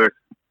gave my word,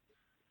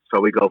 so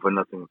we go for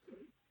Nottingham."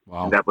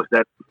 Wow. And that was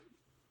that.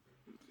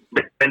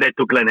 And they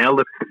took Glenn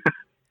Helder.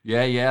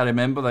 Yeah, I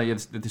remember that.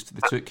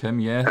 They took him,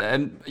 yeah.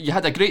 You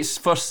had a great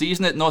first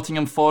season at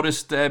Nottingham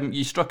Forest.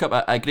 You struck up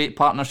a great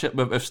partnership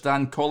with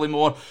Stan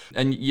Collymore,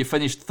 and you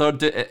finished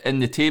third in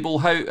the table.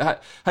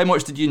 How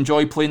much did you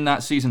enjoy playing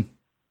that season?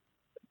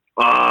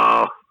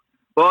 Well,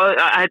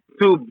 I had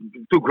two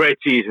great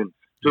seasons,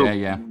 two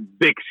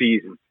big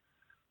seasons.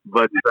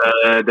 But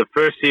the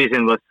first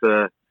season was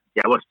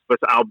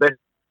our best.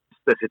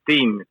 as a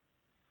team.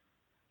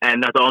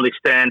 And not only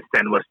Stan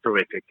was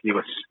terrific. He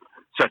was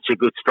such a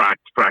good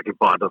striking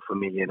partner for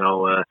me, and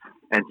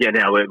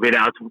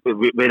without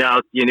we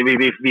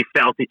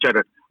felt each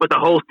other. But the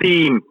whole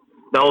team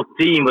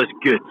was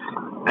good.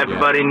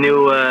 Everybody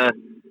knew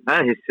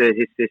his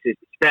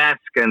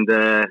task, and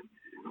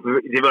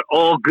they were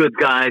all good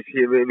guys.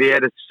 We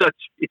had so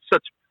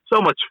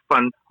much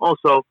fun.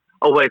 Also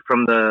away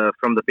from the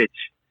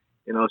pitch,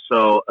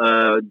 So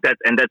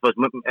that was,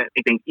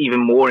 I think, even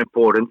more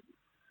important.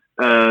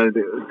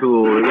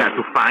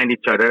 To find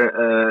each other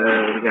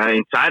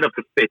inside of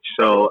the pitch.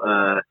 So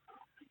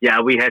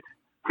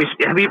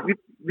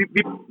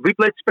we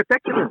played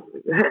spectacular,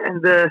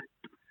 and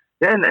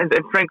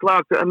Frank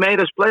Clark made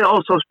us play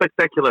also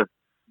spectacular,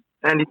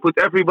 and he put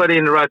everybody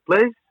in the right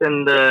place,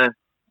 and that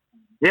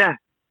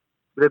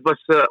was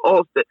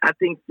all. I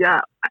think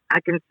I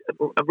can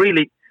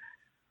really.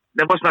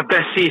 That was my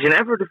best season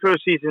ever. The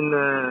first season.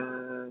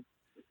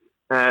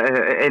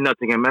 In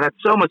Nottingham, and I had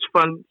so much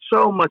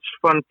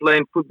fun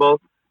playing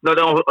football. Not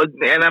only,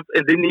 and I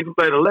didn't even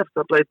play the left.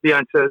 I played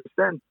behind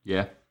Stan.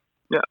 Yeah.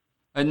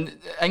 And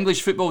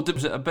English football,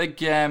 was it a big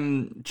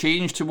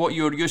change to what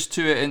you were used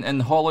to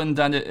in Holland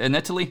and in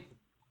Italy?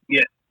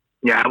 Yeah,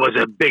 it was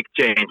a big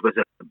change.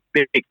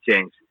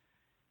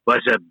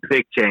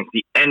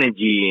 The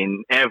energy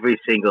in every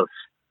single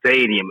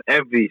stadium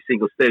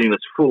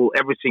was full.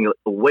 Every single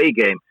away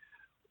game,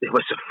 it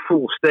was a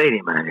full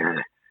stadium,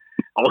 man.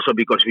 Also,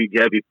 because we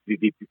played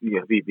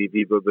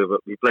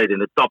in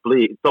the top of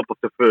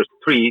the first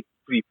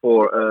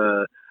four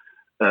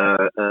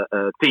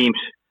teams.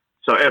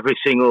 So every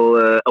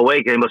single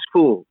away game was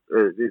full.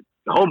 The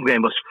home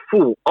game was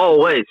full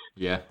always.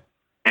 Yeah.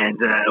 And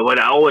what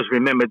I always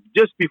remember,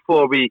 just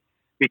before we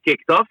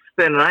kicked off,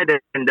 then and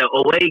the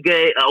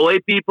away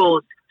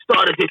people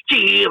started to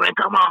cheer and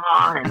come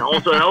on, and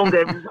also the home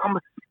game was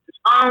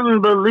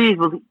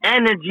unbelievable. The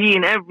energy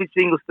in every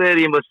single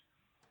stadium was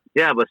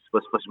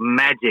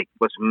magic.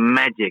 Was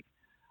magic.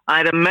 I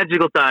had a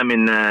magical time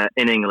in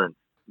England.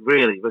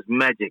 Really, it was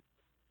magic.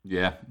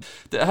 Yeah.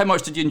 How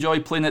much did you enjoy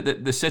playing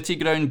at the City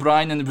Ground,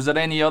 Brian? And was there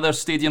any other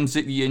stadiums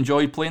that you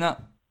enjoyed playing at?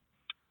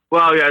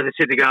 Well, the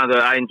City Ground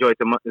I enjoyed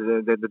the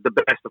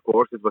best, of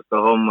course. It was the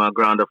home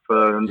ground of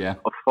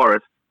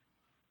Forest,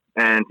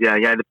 and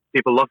the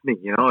people love me,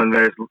 And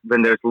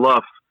when there's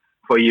love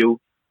for you,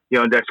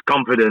 there's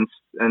confidence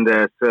and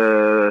there's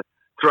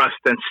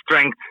trust and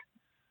strength.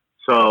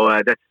 So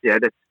that's how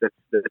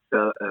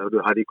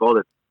do you call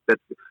it?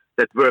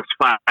 That works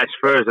vice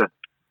versa.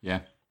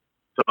 Yeah.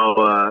 So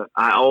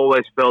I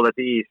always felt at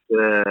ease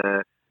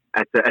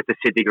at the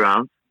City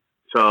Ground.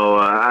 So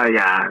I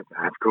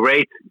have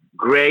great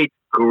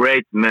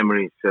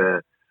memories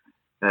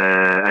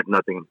at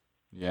Nottingham.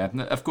 Yeah,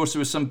 of course there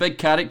was some big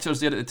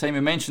characters there at the time. We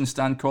mentioned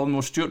Stan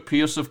Collymore. Stuart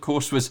Pearce, of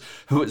course, was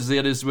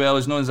there as well.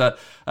 Is known as a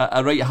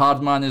right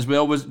hard man as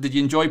well. Did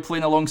you enjoy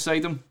playing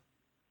alongside him?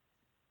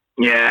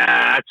 Yeah,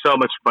 I had so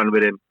much fun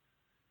with him.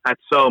 I had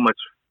so much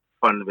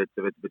fun with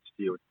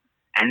Stuart,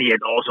 and he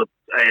had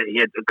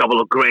a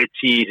couple of great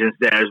seasons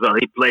there as well. I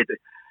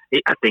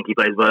think he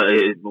played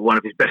one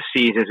of his best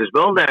seasons as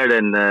well there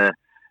than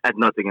at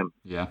Nottingham.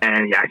 Yeah,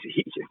 and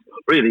he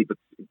really. But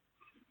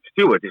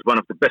Stuart is one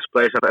of the best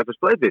players I've ever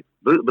played with.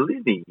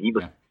 Believe me, he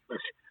was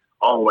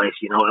always,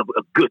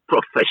 a good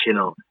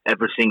professional.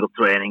 Every single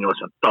training, he was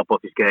on top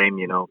of his game,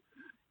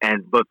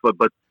 And but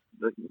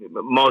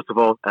most of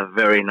all, a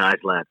very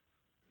nice lad.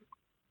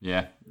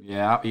 Yeah,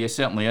 he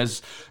certainly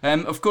is.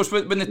 Of course,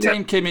 when the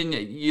time came in,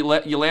 you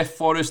left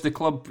Forest, the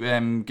club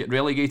get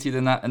relegated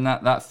in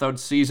that third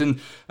season.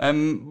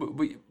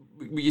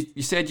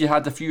 You said you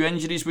had a few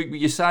injuries. Were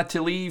you sad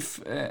to leave?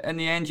 In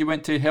the end, you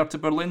went to Hertha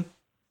Berlin.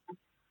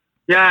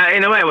 Yeah,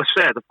 in a way, I was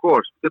sad, of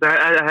course, because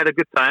I had a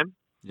good time.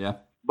 Yeah.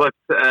 But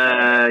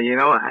I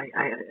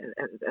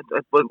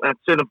at a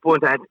certain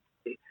point, I had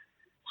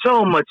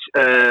so much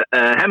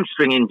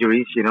hamstring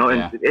injuries, and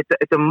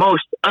at the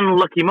most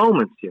unlucky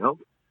moments,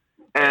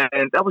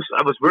 And I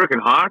was working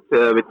hard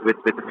with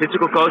the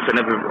physical coach. I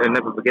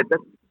never forget that.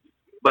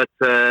 But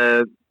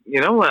I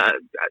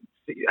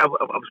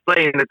was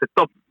playing at the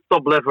top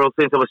level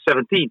since I was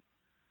 17.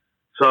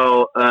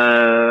 So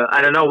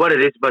I don't know what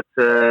it is, but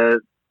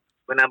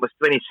when I was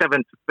 27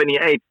 to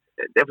 28,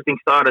 everything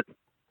started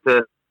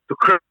to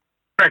crack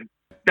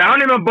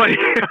down in my body.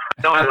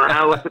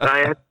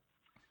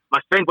 My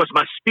strength was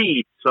my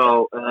speed.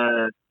 So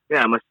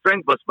my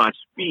strength was my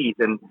speed,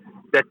 and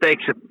that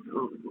takes you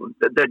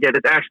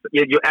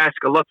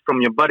ask a lot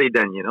from your body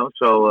then,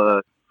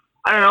 So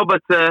I don't know,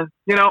 but I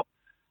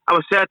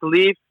was sad to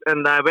leave,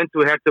 and I went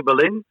to Hertha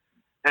Berlin,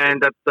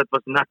 and that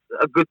was not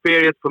a good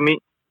period for me.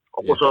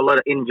 Also a lot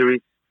of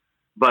injuries,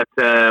 but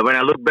when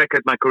I look back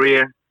at my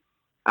career,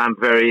 I'm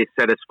very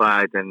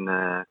satisfied, and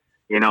I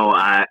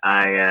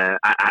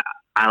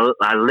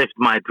lived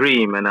my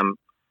dream, and I'm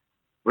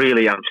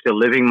still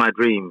living my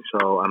dream.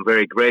 So I'm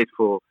very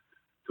grateful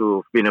to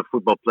have been a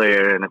football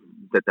player, and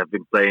that I've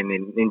been playing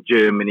in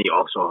Germany,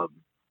 also a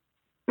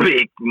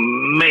big,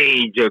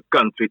 major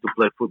country to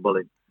play football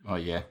in. Oh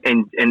yeah.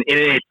 And in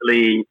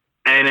Italy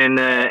and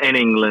in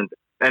England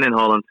and in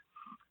Holland.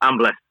 I'm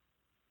blessed.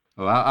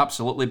 Oh,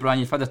 absolutely, Brian.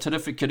 You've had a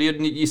terrific career,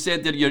 and you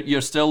said that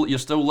you're still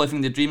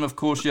living the dream. Of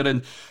course, you're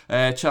in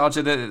charge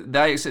of the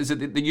Ajax. Is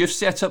it the youth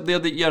setup there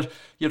that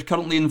you're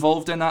currently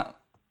involved in that?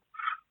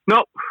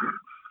 No,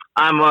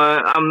 I'm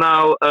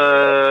now.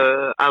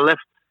 I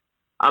left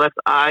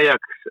Ajax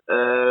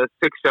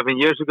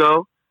 6-7 years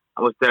ago.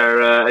 I was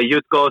there a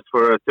youth coach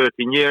for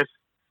 13 years,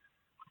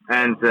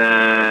 and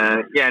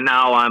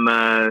now I'm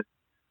an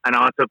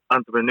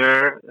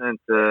entrepreneur and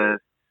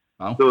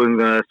Wow. doing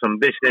some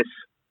business.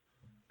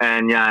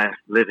 And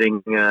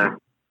living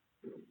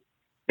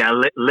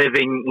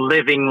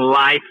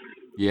life.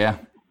 Yeah.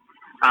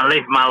 I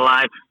live my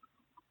life.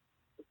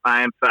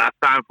 I have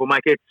time for my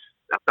kids.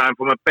 I have time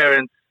for my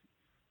parents.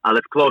 I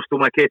live close to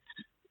my kids.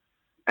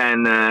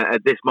 And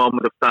at this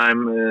moment of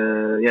time,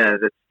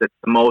 that's the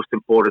most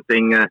important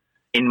thing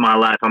in my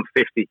life. I'm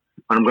 50.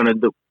 What I'm gonna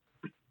do.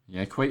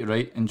 Yeah, quite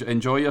right.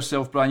 Enjoy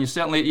yourself, Brian. You've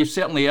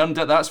certainly earned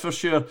it. That's for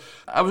sure.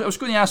 I was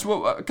going to ask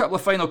a couple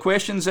of final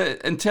questions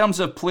in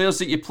terms of players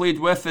that you played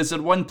with. Is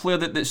there one player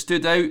that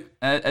stood out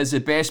as the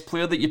best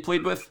player that you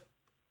played with?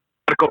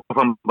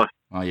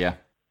 Oh yeah.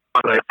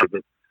 I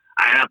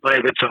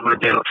played with some of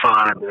the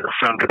Van,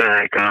 Frank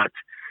Rijkaard,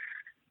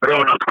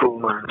 Ronald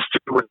Koeman,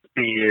 Stuart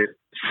Pearce.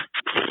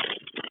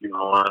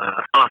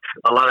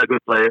 A lot of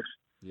good players.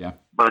 Yeah.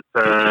 But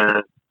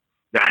and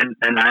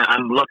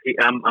I'm lucky.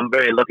 I'm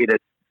very lucky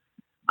that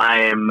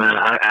I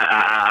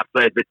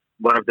played with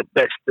one of the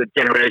best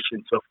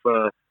generations of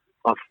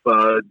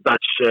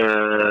Dutch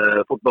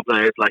football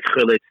players like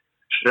Gullit,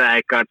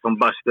 Rijkaard, Van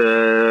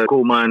Basten,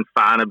 Koeman,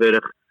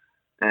 Vanenburg,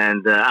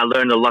 and I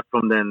learned a lot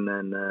from them.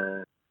 And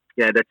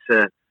that's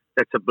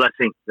a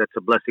blessing. That's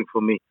a blessing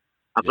for me.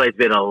 I played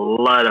with a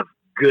lot of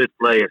good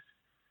players,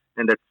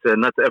 and that's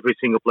not every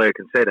single player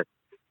can say that.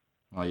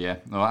 Oh yeah,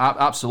 no,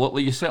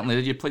 absolutely. You certainly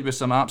did. You played with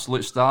some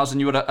absolute stars,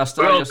 and you were a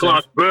star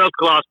yourself. World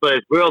class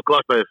players.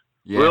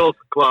 Yeah. World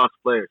class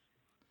players.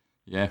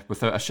 Yeah,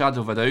 without a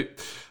shadow of a doubt.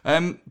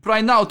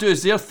 Brian, that'll do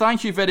us there.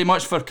 Thank you very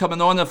much for coming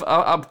on.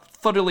 I've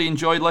thoroughly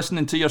enjoyed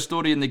listening to your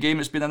story in the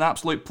game. It's been an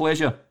absolute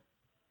pleasure.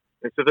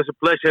 It was a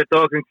pleasure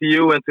talking to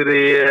you and to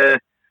the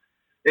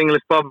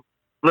English public.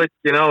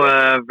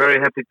 Very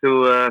happy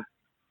to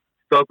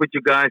talk with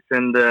you guys,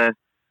 and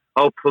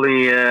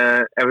hopefully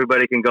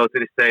everybody can go to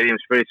the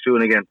stadiums very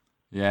soon again.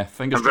 Yeah,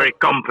 fingers I'm very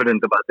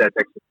confident about that,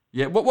 actually.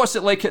 Yeah, what's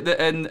it like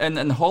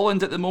in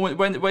Holland at the moment?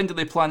 When do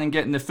they plan on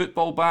getting the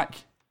football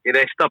back? Yeah,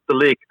 they stopped the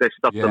league. They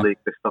stopped the league.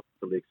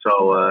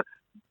 So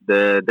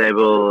they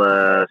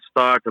will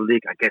start the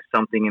league, I guess,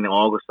 something in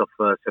August of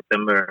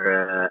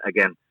September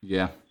again.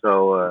 Yeah.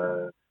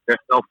 So there's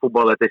no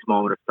football at this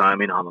moment of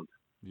time in Holland.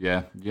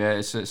 Yeah,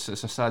 it's a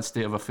sad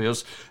state of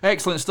affairs.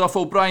 Excellent stuff,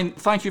 Brian.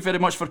 Thank you very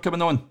much for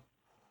coming on.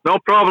 No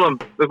problem.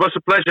 It was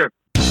a pleasure.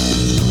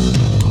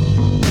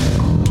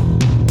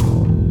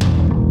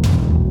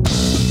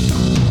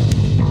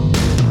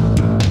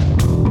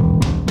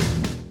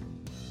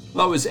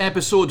 That was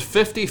episode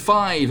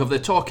 55 of the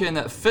Talking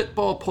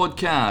Football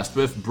podcast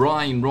with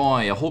Brian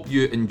Roy. I hope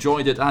you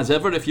enjoyed it as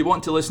ever. If you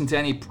want to listen to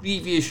any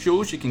previous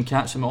shows, you can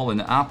catch them all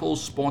in Apple,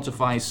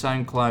 Spotify,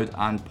 SoundCloud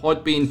and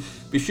Podbean.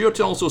 Be sure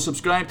to also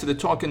subscribe to the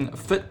Talking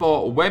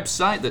Football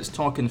website. That's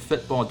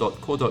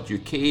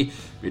talkingfootball.co.uk,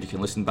 where you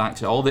can listen back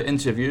to all the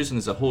interviews, and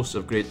there's a host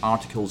of great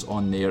articles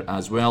on there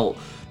as well.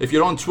 If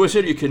you're on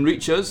Twitter, you can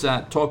reach us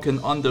at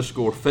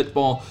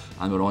talking_football,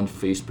 and we're on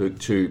Facebook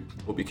too.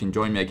 Hope you can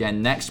join me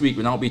again next week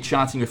when I'll be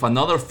chatting with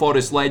another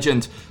Forest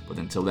legend. But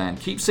until then,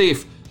 keep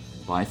safe.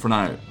 Bye for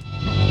now.